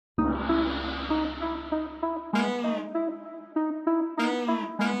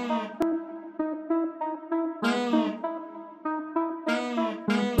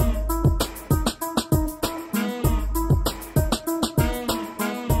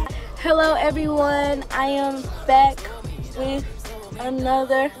Hello everyone, I am back with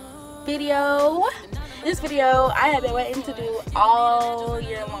another video. This video I have been waiting to do all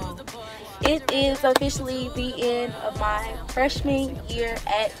year long. It is officially the end of my freshman year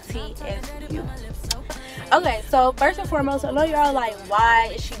at TSU. Okay, so first and foremost, I know you're all like,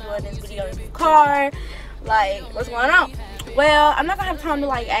 why is she doing this video in the car? Like, what's going on? Well, I'm not gonna have time to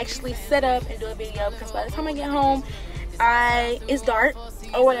like actually set up and do a video because by the time I get home, it's dark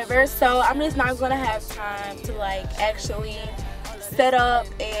or whatever, so I'm just not gonna have time to like actually set up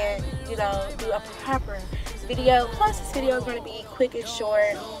and, you know, do a proper video. Plus this video is gonna be quick and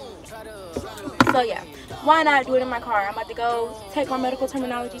short, so yeah, why not do it in my car? I'm about to go take my medical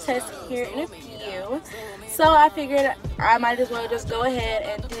terminology test here in a few, so I figured I might as well just go ahead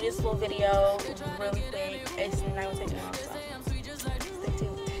and do this little video really quick. It's not gonna take long, so stay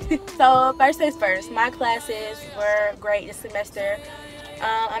tuned. So first things first, my classes were great this semester.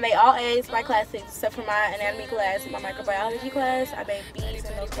 I made all A's in my classes except for my anatomy class and my microbiology class. I made B's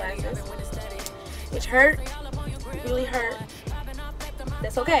in those classes, which hurt, really hurt.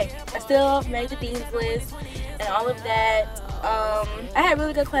 That's okay. I still made the dean's list and all of that. I had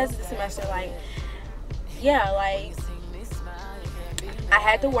really good classes this semester. Like, yeah, like I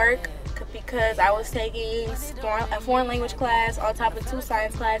had to work because I was taking a foreign language class on top of 2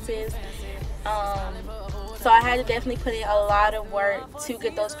 science classes. So I had to definitely put in a lot of work to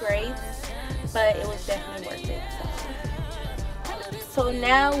get those grades, but it was definitely worth it. So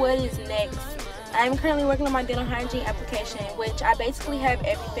now what is next? I'm currently working on my dental hygiene application, which I basically have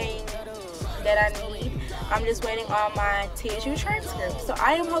everything that I need. I'm just waiting on my TSU transcript. So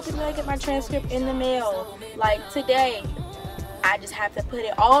I am hoping that I get my transcript in the mail like today. I just have to put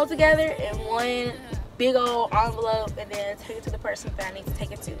it all together in one big old envelope and then take it to the person that I need to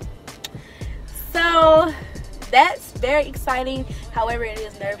take it to. So that's very exciting. However, it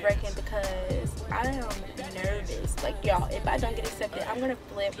is nerve-wracking because I am nervous. Like, y'all, if I don't get accepted, I'm gonna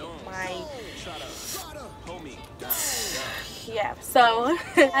flip my yeah. So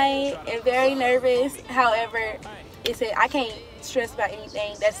I am very nervous. However, I can't stress about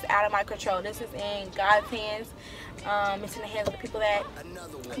anything that's out of my control. This is in God's hands. It's in the hands of the people that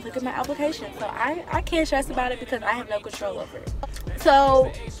look at my application. So I can't stress about it because I have no control over it.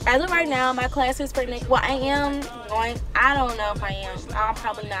 So as of right now, my classes for next, well, I don't know if I am. I'm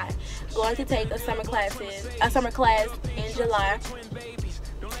probably not going to take a summer class in July.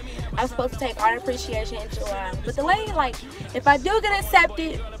 I'm supposed to take art appreciation in July. But the way, like, if I do get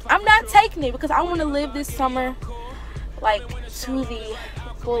accepted, I'm not taking it because I want to live this summer like to the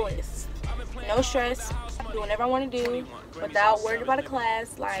fullest. No stress, do whatever I want to do without worried about a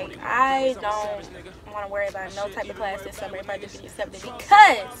class. Like, I don't want to worry about no type of class this summer if I do get accepted,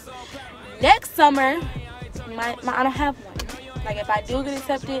 because next summer I don't have one. Like, if I do get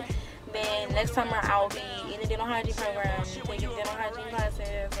accepted, then next summer I will be in the dental hygiene program, taking dental hygiene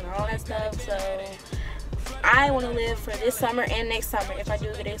classes and all that stuff. So I want to live for this summer and next summer if I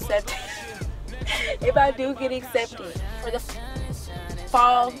do get accepted. If I do get accepted for the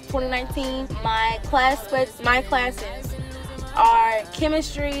fall 2019, my classes are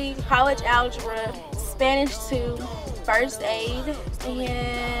chemistry, college algebra, Spanish 2, first aid,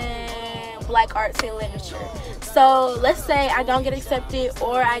 and black arts and literature. So let's say I don't get accepted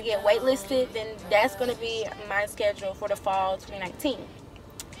or I get waitlisted, then that's going to be my schedule for the fall 2019.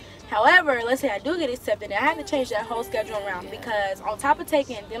 However, let's say I do get accepted, and I have to change that whole schedule around because on top of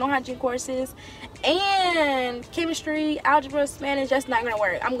taking dental hygiene courses and chemistry, algebra, Spanish, that's not going to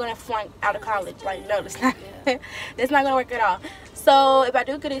work. I'm going to flunk out of college. Like, no, that's not going to work at all. So if I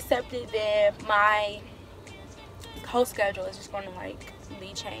do get accepted, then my whole schedule is just going to like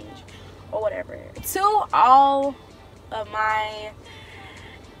be changed or whatever. To all of my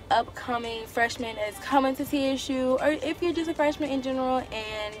upcoming freshmen that's coming to TSU, or if you're just a freshman in general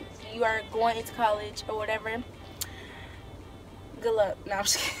and you are going into college or whatever, good luck. No, I'm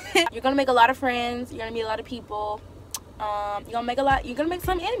just kidding. You're gonna make a lot of friends, you're gonna meet a lot of people, you're gonna make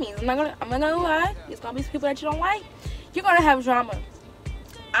some enemies. I'm not gonna lie, it's gonna be some people that you don't like. You're gonna have drama.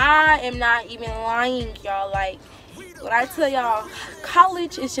 I am not even lying, y'all. Like, when I tell y'all,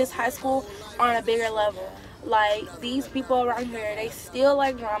 college is just high school on a bigger level. Like, these people around here, they still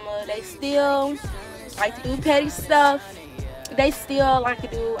like drama, they still like to do petty stuff, they still like to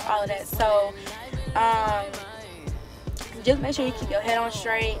do all of that. So just make sure you keep your head on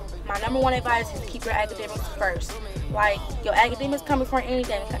straight. My #1 advice is to keep your academics first. Like, your academics come before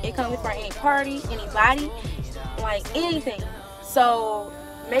anything. It comes before any party, anybody, like anything. So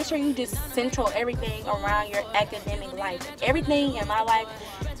make sure you just central everything around your academic life. Everything in my life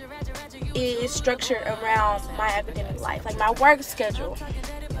is structured around my academic life. Like, my work schedule,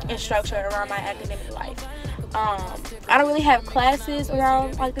 and structure around my academic life. I don't really have classes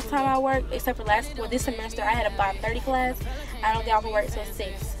around like the time I work, except for this semester I had a 5:30 class. I don't get off of work till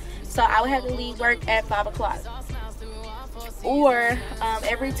 6, so I would have to leave work at 5 o'clock. Or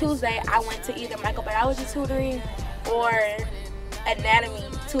every Tuesday I went to either microbiology tutoring or anatomy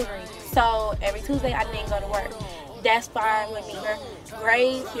tutoring. So every Tuesday I didn't go to work. That's fine with me. Your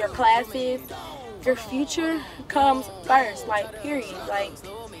grades, your classes, your future comes first, like period, like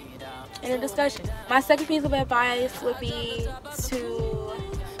in a discussion. My second piece of advice would be to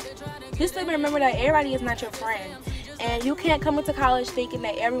just to remember that everybody is not your friend, and you can't come into college thinking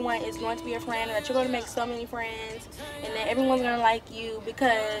that everyone is going to be your friend, and that you're going to make so many friends, and that everyone's going to like you,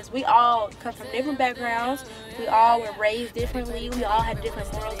 because we all come from different backgrounds. We all were raised differently. We all have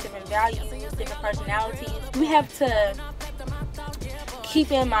different morals, different values, different personalities. We have to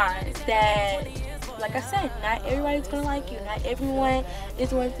keep in mind that, like I said, not everybody's gonna like you. Not everyone is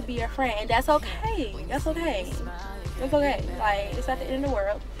going to be your friend, and that's okay. That's okay. It's okay. Like, it's not the end of the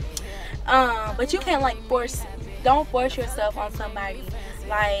world. But you can't like don't force yourself on somebody.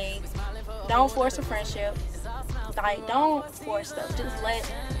 Like, don't force a friendship. Like, don't force stuff. Just let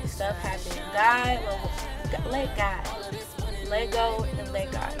stuff happen. Let God. Let go and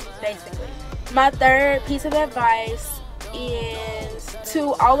let God, basically. My third piece of advice is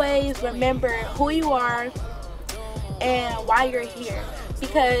to always remember who you are and why you're here,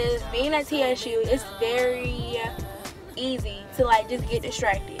 because being at TSU, it's very easy to like just get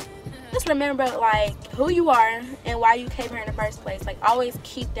distracted. Just remember like who you are and why you came here in the first place. Like, always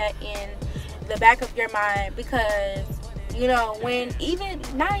keep that in the back of your mind, because you know, when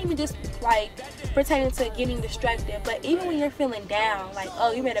not even just like pertaining to getting distracted, but even when you're feeling down, like,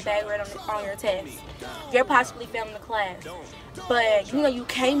 oh, you made a bad grade on your test, you're possibly failing the class, but you know you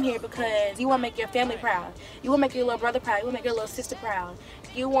came here because you want to make your family proud, you want to make your little brother proud, you want to make your little sister proud,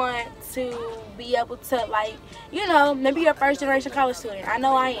 you want to be able to, like, you know, maybe you're a first generation college student. I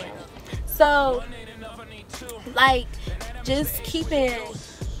know I am. So like, just keeping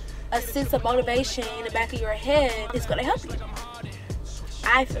a sense of motivation in the back of your head is gonna help you,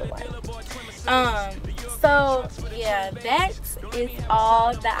 I feel like. So yeah, that is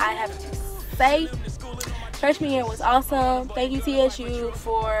all that I have to say. Freshman year was awesome. Thank you, TSU,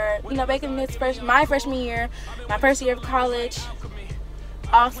 for, you know, making this my freshman year, my first year of college,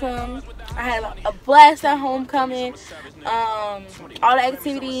 awesome. I had a blast at homecoming. All the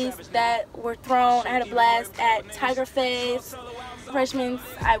activities that were thrown, I had a blast at Tiger Fest. Freshmen,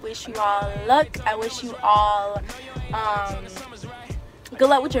 I wish you all luck. I wish you all good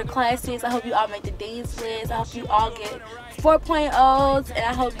luck with your classes. I hope you all make the Dean's List. I hope you all get 4.0s, and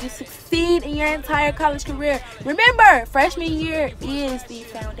I hope you succeed in your entire college career. Remember, freshman year is the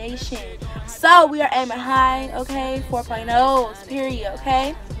foundation, so we are aiming high, okay? 4.0s, period,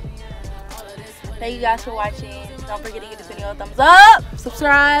 okay? Thank you guys for watching. Don't forget to give this video a thumbs up,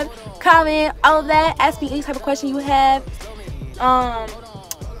 subscribe, comment, all of that. Ask me any type of question you have.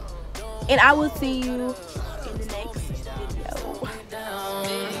 And I will see you in the next